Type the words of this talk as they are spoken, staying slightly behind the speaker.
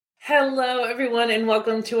Hello, everyone, and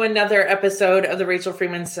welcome to another episode of the Rachel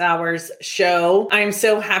Freeman Sowers Show. I'm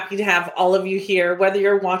so happy to have all of you here. Whether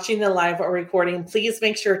you're watching the live or recording, please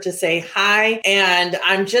make sure to say hi. And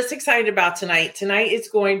I'm just excited about tonight. Tonight is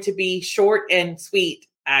going to be short and sweet,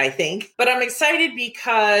 I think. But I'm excited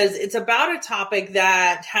because it's about a topic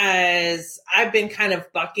that I've been kind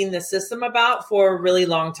of bucking the system about for a really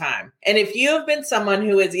long time. And if you have been someone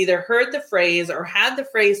who has either heard the phrase or had the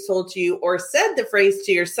phrase told to you or said the phrase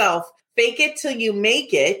to yourself, fake it till you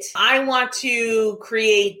make it, I want to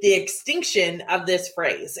create the extinction of this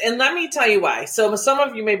phrase. And let me tell you why. So some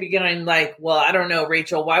of you may be going like, well, I don't know,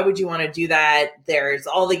 Rachel, why would you want to do that? There's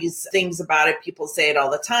all these things about it. People say it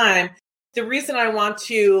all the time. The reason I want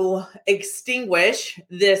to extinguish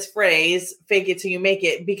this phrase, fake it till you make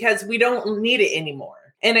it, because we don't need it anymore.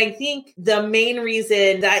 And I think the main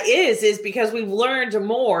reason that is because we've learned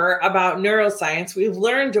more about neuroscience. We've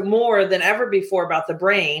learned more than ever before about the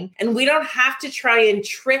brain. And we don't have to try and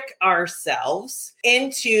trick ourselves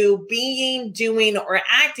into being, doing, or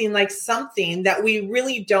acting like something that we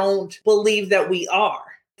really don't believe that we are.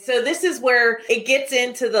 So this is where it gets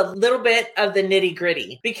into the little bit of the nitty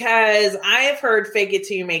gritty, because I have heard fake it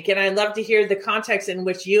till you make it. I'd love to hear the context in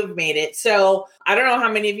which you've made it. So I don't know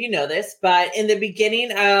how many of you know this, but in the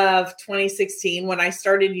beginning of 2016, when I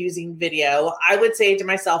started using video, I would say to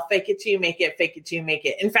myself, fake it till you make it, fake it till you make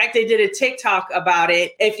it. In fact, I did a TikTok about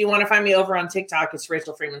it. If you want to find me over on TikTok, it's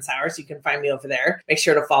Rachel Freeman Sowers. You can find me over there. Make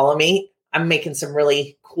sure to follow me. I'm making some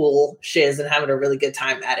really cool shiz and having a really good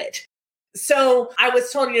time at it. So I was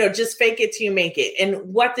told, just fake it till you make it.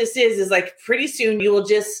 And what this is like pretty soon you will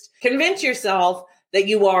just convince yourself that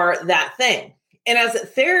you are that thing. And as a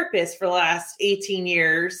therapist for the last 18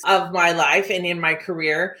 years of my life and in my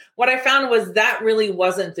career, what I found was that really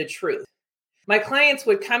wasn't the truth. My clients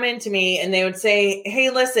would come into me and they would say,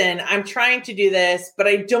 hey, listen, I'm trying to do this, but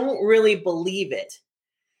I don't really believe it.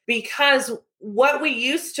 Because what we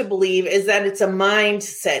used to believe is that it's a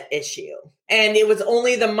mindset issue. And it was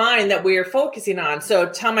only the mind that we were focusing on. So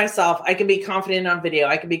tell myself, I can be confident on video.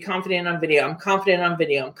 I can be confident on video. I'm confident on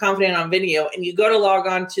video. I'm confident on video. And you go to log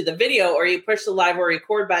on to the video or you push the live or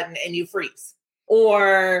record button and you freeze.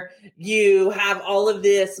 Or you have all of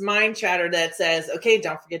this mind chatter that says, okay,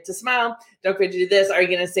 don't forget to smile. Don't forget to do this. Are you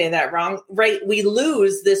going to say that wrong? Right? We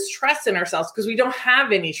lose this trust in ourselves because we don't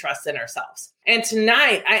have any trust in ourselves. And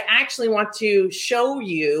tonight, I actually want to show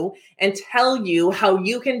you and tell you how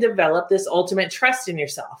you can develop this ultimate trust in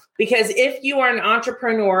yourself. Because if you are an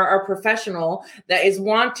entrepreneur or professional that is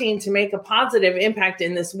wanting to make a positive impact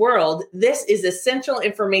in this world, this is essential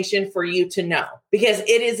information for you to know. Because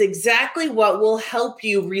it is exactly what will help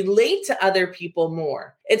you relate to other people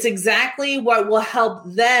more. It's exactly what will help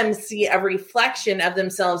them see a reflection of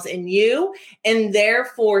themselves in you and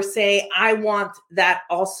therefore say, I want that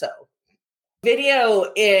also.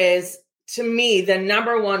 Video is, to me, the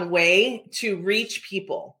number one way to reach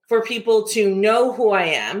people, for people to know who I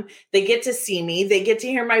am. They get to see me. They get to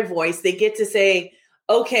hear my voice. They get to say,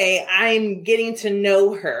 okay, I'm getting to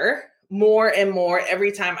know her more and more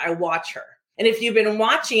every time I watch her. And if you've been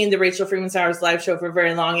watching the Rachel Freeman Sowers live show for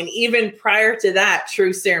very long, and even prior to that,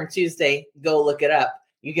 True Serum Tuesday, go look it up.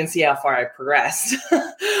 You can see how far I progressed.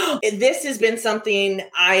 This has been something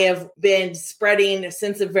I have been spreading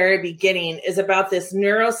since the very beginning, is about this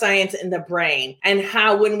neuroscience in the brain and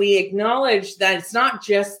how when we acknowledge that it's not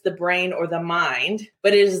just the brain or the mind,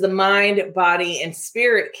 but it is the mind, body, and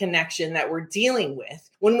spirit connection that we're dealing with.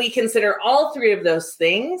 When we consider all three of those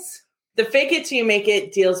things, the fake it till you make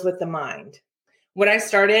it deals with the mind. When I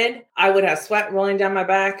started, I would have sweat rolling down my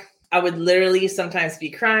back. I would literally sometimes be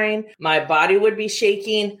crying. My body would be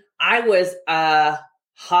shaking. I was a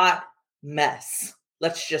hot mess.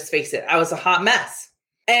 Let's just face it. I was a hot mess.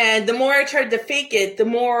 And the more I tried to fake it, the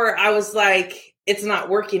more I was like, it's not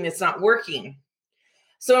working. It's not working.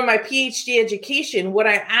 So in my PhD education, what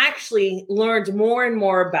I actually learned more and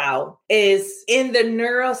more about is in the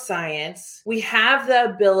neuroscience, we have the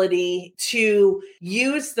ability to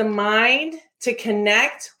use the mind to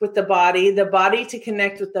connect with the body to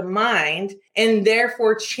connect with the mind, and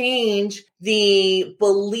therefore change the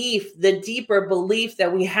belief, the deeper belief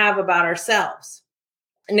that we have about ourselves.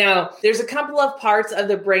 Now, there's a couple of parts of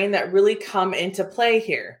the brain that really come into play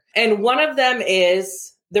here. And one of them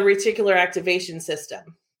is the reticular activation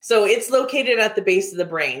system. So it's located at the base of the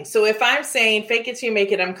brain. So if I'm saying, fake it till you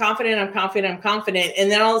make it, I'm confident, I'm confident, I'm confident,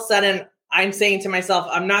 and then all of a sudden I'm saying to myself,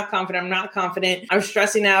 I'm not confident, I'm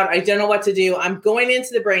stressing out, I don't know what to do, I'm going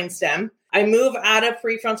into the brainstem, I move out of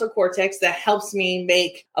prefrontal cortex that helps me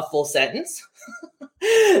make a full sentence.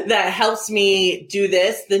 that helps me do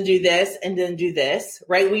this, then do this, and then do this,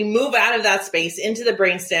 right? We move out of that space into the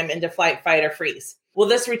brainstem, into flight, fight, or freeze. Well,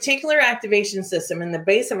 this reticular activation system in the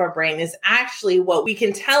base of our brain is actually what we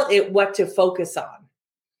can tell it what to focus on.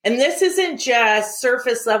 And this isn't just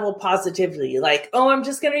surface level positivity, like, oh, I'm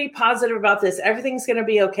just going to be positive about this. Everything's going to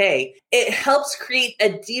be okay. It helps create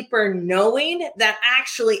a deeper knowing that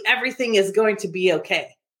actually everything is going to be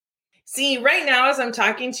okay. See, right now, as I'm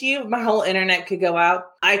talking to you, my whole internet could go out.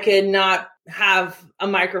 I could not have a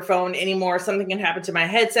microphone anymore. Something can happen to my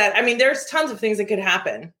headset. I mean, there's tons of things that could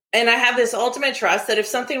happen. And I have this ultimate trust that if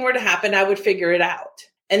something were to happen, I would figure it out.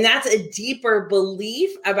 And that's a deeper belief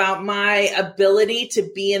about my ability to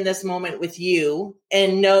be in this moment with you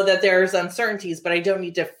and know that there's uncertainties, but I don't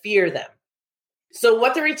need to fear them. So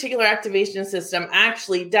what the reticular activation system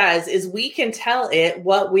actually does is we can tell it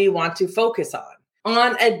what we want to focus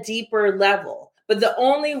on a deeper level. But the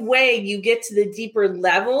only way you get to the deeper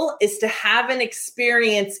level is to have an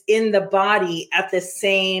experience in the body at the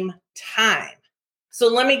same time. So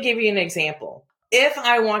let me give you an example. If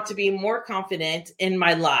I want to be more confident in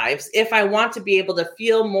my lives, if I want to be able to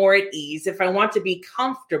feel more at ease, if I want to be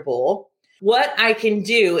comfortable, what I can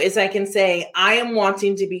do is I can say, I am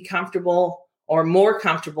wanting to be comfortable or more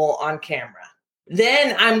comfortable on camera.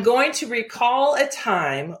 Then I'm going to recall a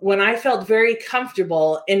time when I felt very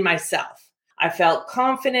comfortable in myself. I felt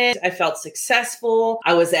confident, I felt successful,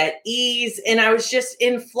 I was at ease, and I was just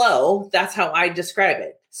in flow. That's how I describe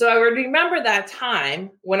it. So I would remember that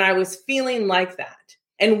time when I was feeling like that.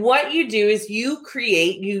 And what you do is you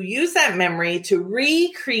use that memory to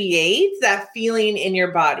recreate that feeling in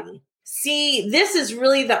your body. See, this is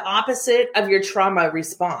really the opposite of your trauma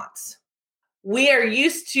response. We are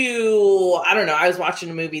used to, I don't know, I was watching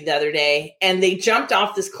a movie the other day and they jumped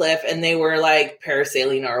off this cliff and they were like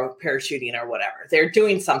parasailing or parachuting or whatever. They're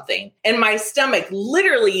doing something. And my stomach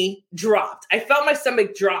literally dropped. I felt my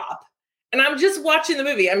stomach drop. And I'm just watching the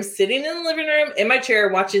movie. I'm sitting in the living room in my chair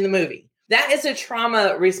watching the movie. That is a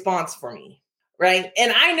trauma response for me, right?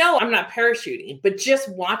 And I know I'm not parachuting, but just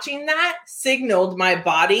watching that signaled my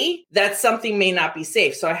body that something may not be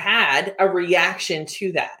safe. So I had a reaction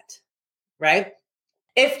to that, right?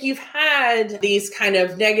 If you've had these kind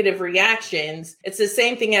of negative reactions, it's the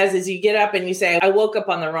same thing as you get up and you say, I woke up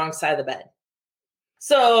on the wrong side of the bed.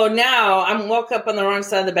 So now I'm woke up on the wrong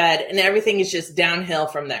side of the bed and everything is just downhill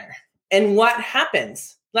from there. And what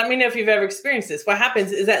happens? Let me know if you've ever experienced this. What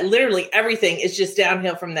happens is that literally everything is just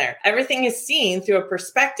downhill from there. Everything is seen through a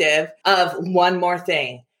perspective of one more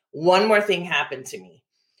thing. One more thing happened to me.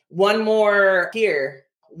 One more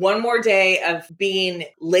day of being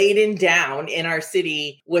laden down in our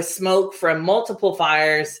city with smoke from multiple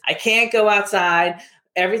fires. I can't go outside.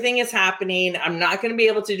 Everything is happening. I'm not going to be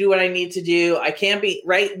able to do what I need to do. I can't be,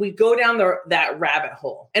 right? We go down that rabbit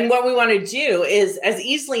hole. And what we want to do is, as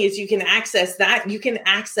easily as you can access that, you can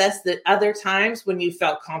access the other times when you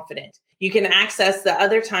felt confident. You can access the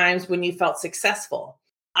other times when you felt successful.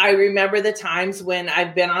 I remember the times when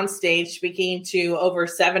I've been on stage speaking to over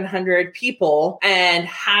 700 people and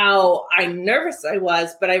how nervous I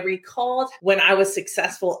was, but I recalled when I was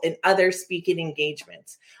successful in other speaking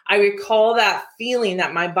engagements. I recall that feeling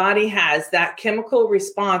that my body has, that chemical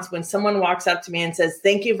response when someone walks up to me and says,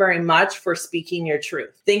 thank you very much for speaking your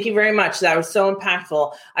truth. Thank you very much. That was so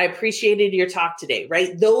impactful. I appreciated your talk today,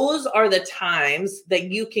 right? Those are the times that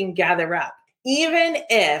you can gather up. Even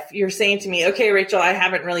if you're saying to me, okay, Rachel, I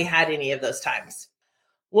haven't really had any of those times.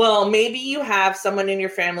 Well, maybe you have someone in your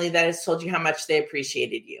family that has told you how much they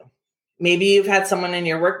appreciated you. Maybe you've had someone in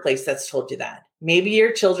your workplace that's told you that. Maybe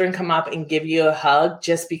your children come up and give you a hug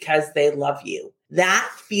just because they love you. That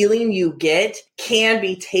feeling you get can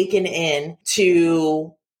be taken in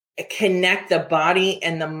to connect the body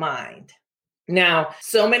and the mind. Now,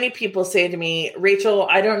 so many people say to me, Rachel,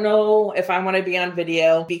 I don't know if I want to be on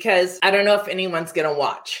video because I don't know if anyone's going to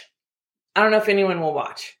watch. I don't know if anyone will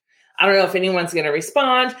watch. I don't know if anyone's going to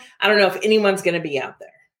respond. I don't know if anyone's going to be out there.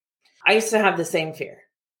 I used to have the same fear.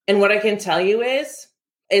 And what I can tell you is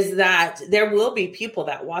that there will be people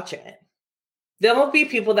that watch it. There will be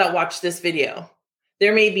people that watch this video.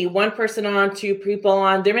 There may be one person on, two people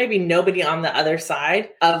on. There may be nobody on the other side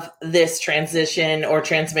of this transition or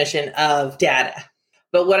transmission of data.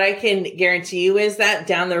 But what I can guarantee you is that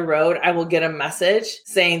down the road, I will get a message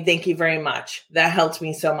saying, thank you very much. That helped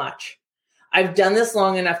me so much. I've done this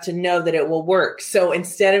long enough to know that it will work. So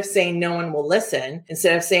instead of saying no one will listen,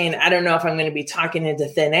 instead of saying, I don't know if I'm going to be talking into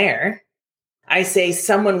thin air, I say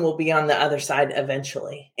someone will be on the other side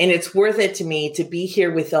eventually. And it's worth it to me to be here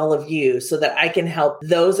with all of you so that I can help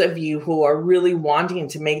those of you who are really wanting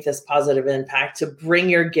to make this positive impact, to bring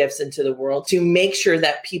your gifts into the world, to make sure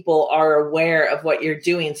that people are aware of what you're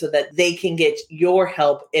doing so that they can get your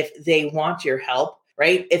help if they want your help,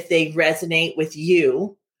 right? If they resonate with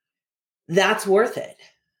you, that's worth it.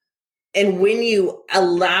 And when you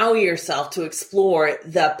allow yourself to explore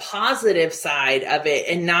the positive side of it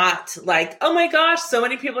and not like, oh my gosh, so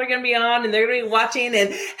many people are going to be on and they're going to be watching and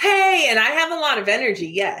hey, and I have a lot of energy.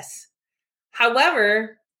 Yes.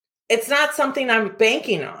 However, it's not something I'm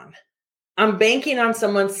banking on. I'm banking on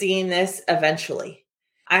someone seeing this eventually.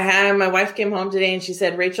 My wife came home today and she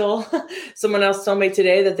said, Rachel, someone else told me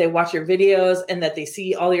today that they watch your videos and that they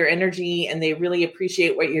see all your energy and they really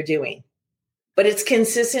appreciate what you're doing. But it's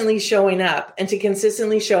consistently showing up. And to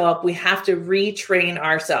consistently show up, we have to retrain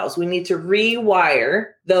ourselves. We need to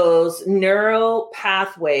rewire those neural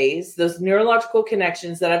pathways, those neurological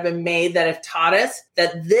connections that have been made that have taught us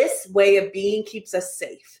that this way of being keeps us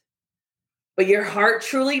safe. But your heart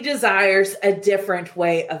truly desires a different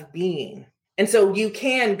way of being. And so you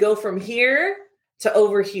can go from here to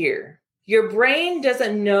over here. Your brain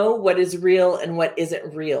doesn't know what is real and what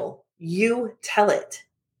isn't real. You tell it.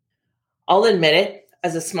 I'll admit it,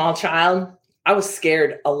 as a small child, I was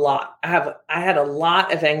scared a lot. I had a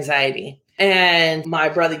lot of anxiety. And my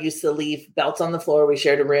brother used to leave belts on the floor. We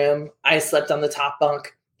shared a room. I slept on the top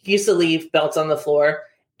bunk. He used to leave belts on the floor.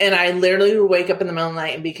 And I literally would wake up in the middle of the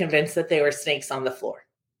night and be convinced that they were snakes on the floor.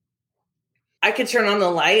 I could turn on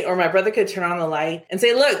the light, or my brother could turn on the light and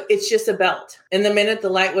say, look, it's just a belt. And the minute the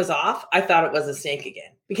light was off, I thought it was a snake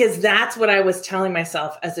again. Because that's what I was telling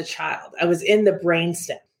myself as a child. I was in the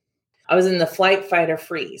brainstem. I was in the flight, fight, or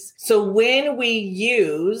freeze. So when we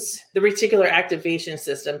use the reticular activation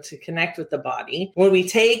system to connect with the body, when we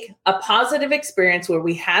take a positive experience where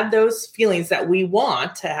we have those feelings that we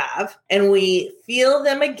want to have and we feel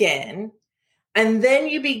them again, and then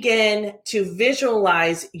you begin to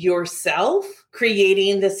visualize yourself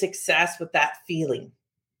creating the success with that feeling.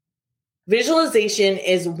 Visualization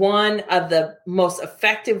is one of the most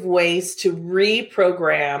effective ways to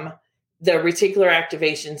reprogram the reticular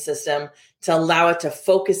activation system to allow it to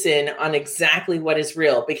focus in on exactly what is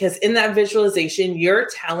real. Because in that visualization, you're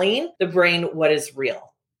telling the brain what is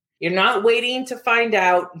real. You're not waiting to find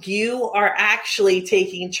out. You are actually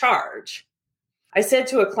taking charge. I said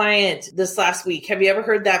to a client this last week, have you ever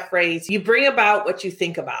heard that phrase? You bring about what you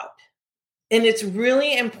think about. And it's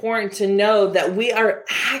really important to know that we are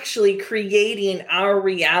actually creating our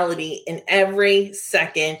reality in every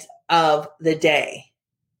second of the day.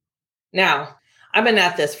 Now, I've been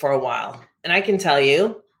at this for a while, and I can tell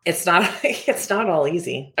you it's not all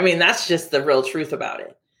easy. I mean, that's just the real truth about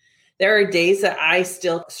it. There are days that I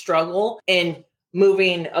still struggle in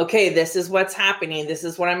moving, okay, this is what's happening. This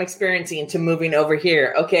is what I'm experiencing, to moving over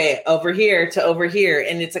here. Okay, over here to over here.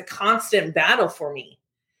 And it's a constant battle for me.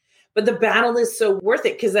 But the battle is so worth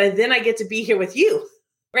it because then I get to be here with you.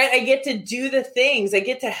 Right? I get to do the things. I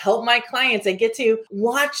get to help my clients. I get to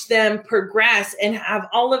watch them progress and have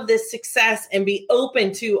all of this success and be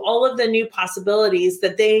open to all of the new possibilities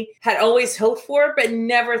that they had always hoped for, but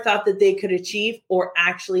never thought that they could achieve or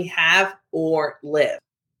actually have or live.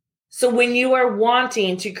 So when you are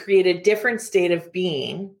wanting to create a different state of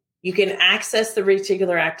being, you can access the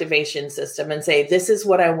reticular activation system and say, this is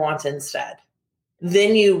what I want instead.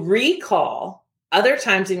 Then you recall other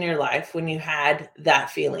times in your life when you had that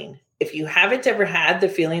feeling. If you haven't ever had the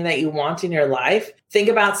feeling that you want in your life, think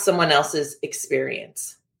about someone else's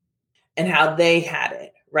experience and how they had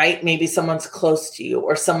it, right? Maybe someone's close to you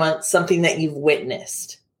or something that you've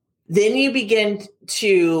witnessed. Then you begin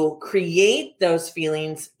to create those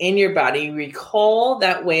feelings in your body. Recall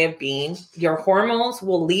that way of being. Your hormones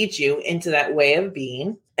will lead you into that way of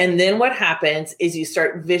being. And then what happens is you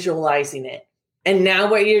start visualizing it. And now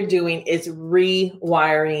what you're doing is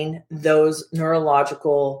rewiring those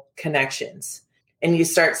neurological connections. And you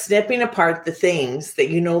start snipping apart the things that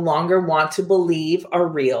you no longer want to believe are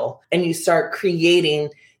real. And you start creating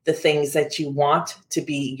the things that you want to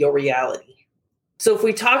be your reality. So if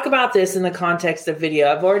we talk about this in the context of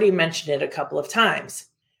video, I've already mentioned it a couple of times.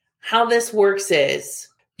 How this works is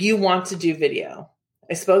you want to do video.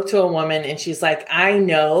 I spoke to a woman and she's like, I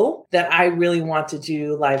know that I really want to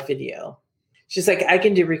do live video. She's like, I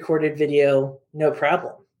can do recorded video, no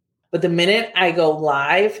problem. But the minute I go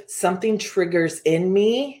live, something triggers in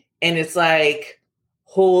me and it's like,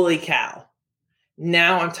 holy cow.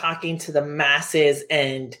 Now I'm talking to the masses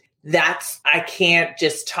and I can't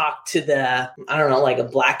just talk to like a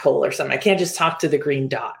black hole or something. I can't just talk to the green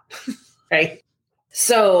dot, right?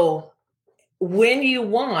 So when you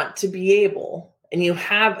want to be able and you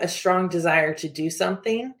have a strong desire to do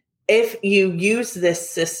something, if you use this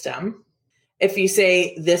system, if you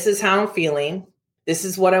say, this is how I'm feeling, this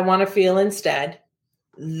is what I want to feel instead,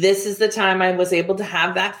 this is the time I was able to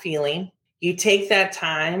have that feeling. You take that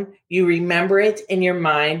time, you remember it in your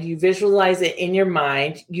mind, you visualize it in your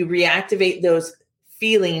mind, you reactivate those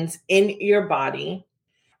feelings in your body,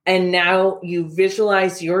 and now you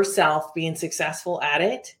visualize yourself being successful at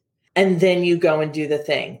it, and then you go and do the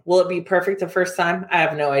thing. Will it be perfect the first time? I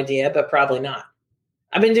have no idea, but probably not.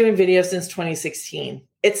 I've been doing videos since 2016.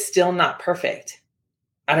 It's still not perfect.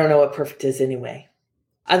 I don't know what perfect is anyway.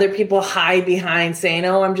 Other people hide behind saying,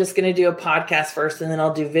 oh, I'm just going to do a podcast first and then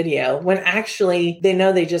I'll do video, when actually they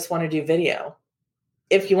know they just want to do video.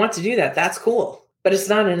 If you want to do that, that's cool, but it's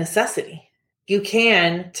not a necessity. You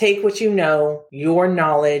can take what you know, your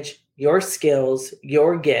knowledge, your skills,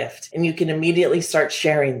 your gift, and you can immediately start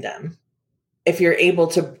sharing them if you're able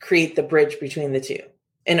to create the bridge between the two.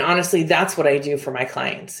 And honestly, that's what I do for my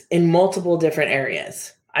clients in multiple different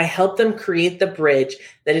areas. I help them create the bridge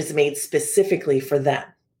that is made specifically for them,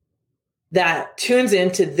 that tunes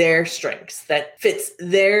into their strengths, that fits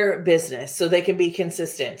their business so they can be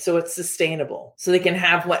consistent, so it's sustainable, so they can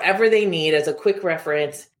have whatever they need as a quick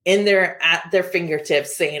reference at their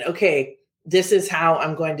fingertips saying, okay, this is how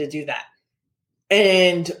I'm going to do that.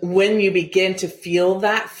 And when you begin to feel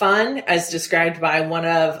that fun, as described by one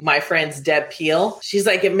of my friends, Deb Peel, she's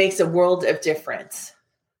like, it makes a world of difference.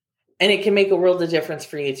 And it can make a world of difference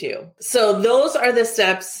for you too. So those are the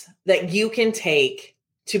steps that you can take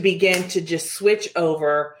to begin to just switch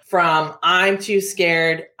over from I'm too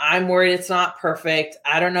scared, I'm worried it's not perfect,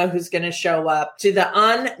 I don't know who's going to show up, to the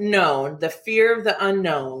unknown, the fear of the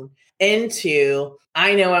unknown, into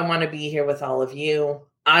I know I want to be here with all of you.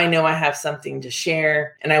 I know I have something to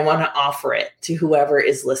share and I want to offer it to whoever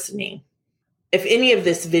is listening. If any of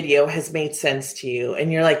this video has made sense to you and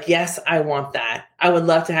you're like, yes, I want that, I would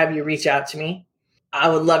love to have you reach out to me. I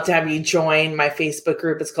would love to have you join my Facebook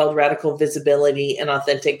group. It's called Radical Visibility and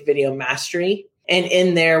Authentic Video Mastery. And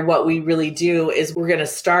in there, what we really do is we're going to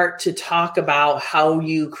start to talk about how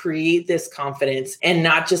you create this confidence, and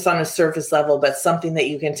not just on a surface level, but something that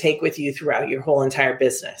you can take with you throughout your whole entire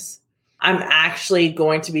business. I'm actually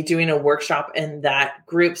going to be doing a workshop in that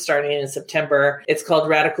group starting in September. It's called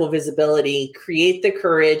Radical Visibility. Create the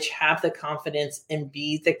courage, have the confidence, and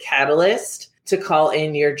be the catalyst to call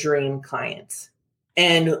in your dream clients.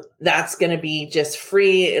 And that's going to be just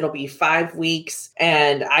free. It'll be 5 weeks.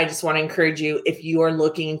 And I just want to encourage you, if you are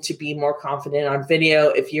looking to be more confident on video,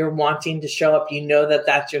 if you're wanting to show up, you know that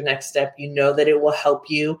that's your next step. You know that it will help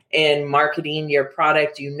you in marketing your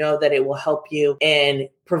product. You know that it will help you in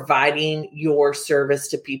providing your service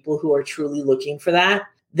to people who are truly looking for that.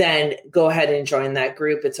 Then go ahead and join that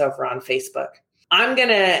group. It's over on Facebook. I'm going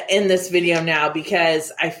to end this video now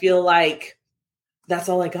because I feel like that's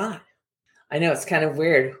all I got. I know it's kind of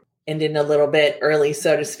weird, ending a little bit early,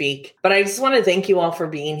 so to speak, but I just want to thank you all for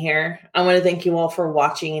being here. I want to thank you all for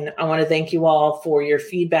watching. I want to thank you all for your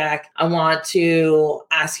feedback. I want to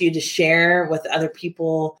ask you to share with other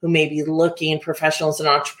people who may be looking, professionals and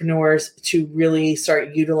entrepreneurs, to really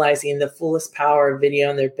start utilizing the fullest power of video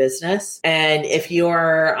in their business. And if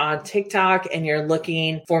you're on TikTok and you're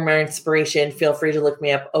looking for more inspiration, feel free to look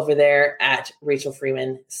me up over there at Rachel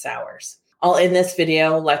Freeman Sowers. I'll end this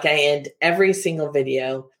video like I end every single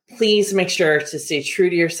video. Please make sure to stay true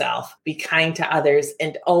to yourself, be kind to others,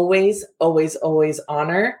 and always, always, always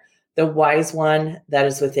honor the wise one that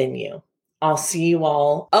is within you. I'll see you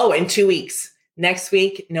all. Oh, in 2 weeks. Next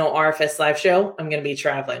week, no RFS live show. I'm going to be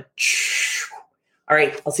traveling. All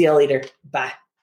right. I'll see y'all later. Bye.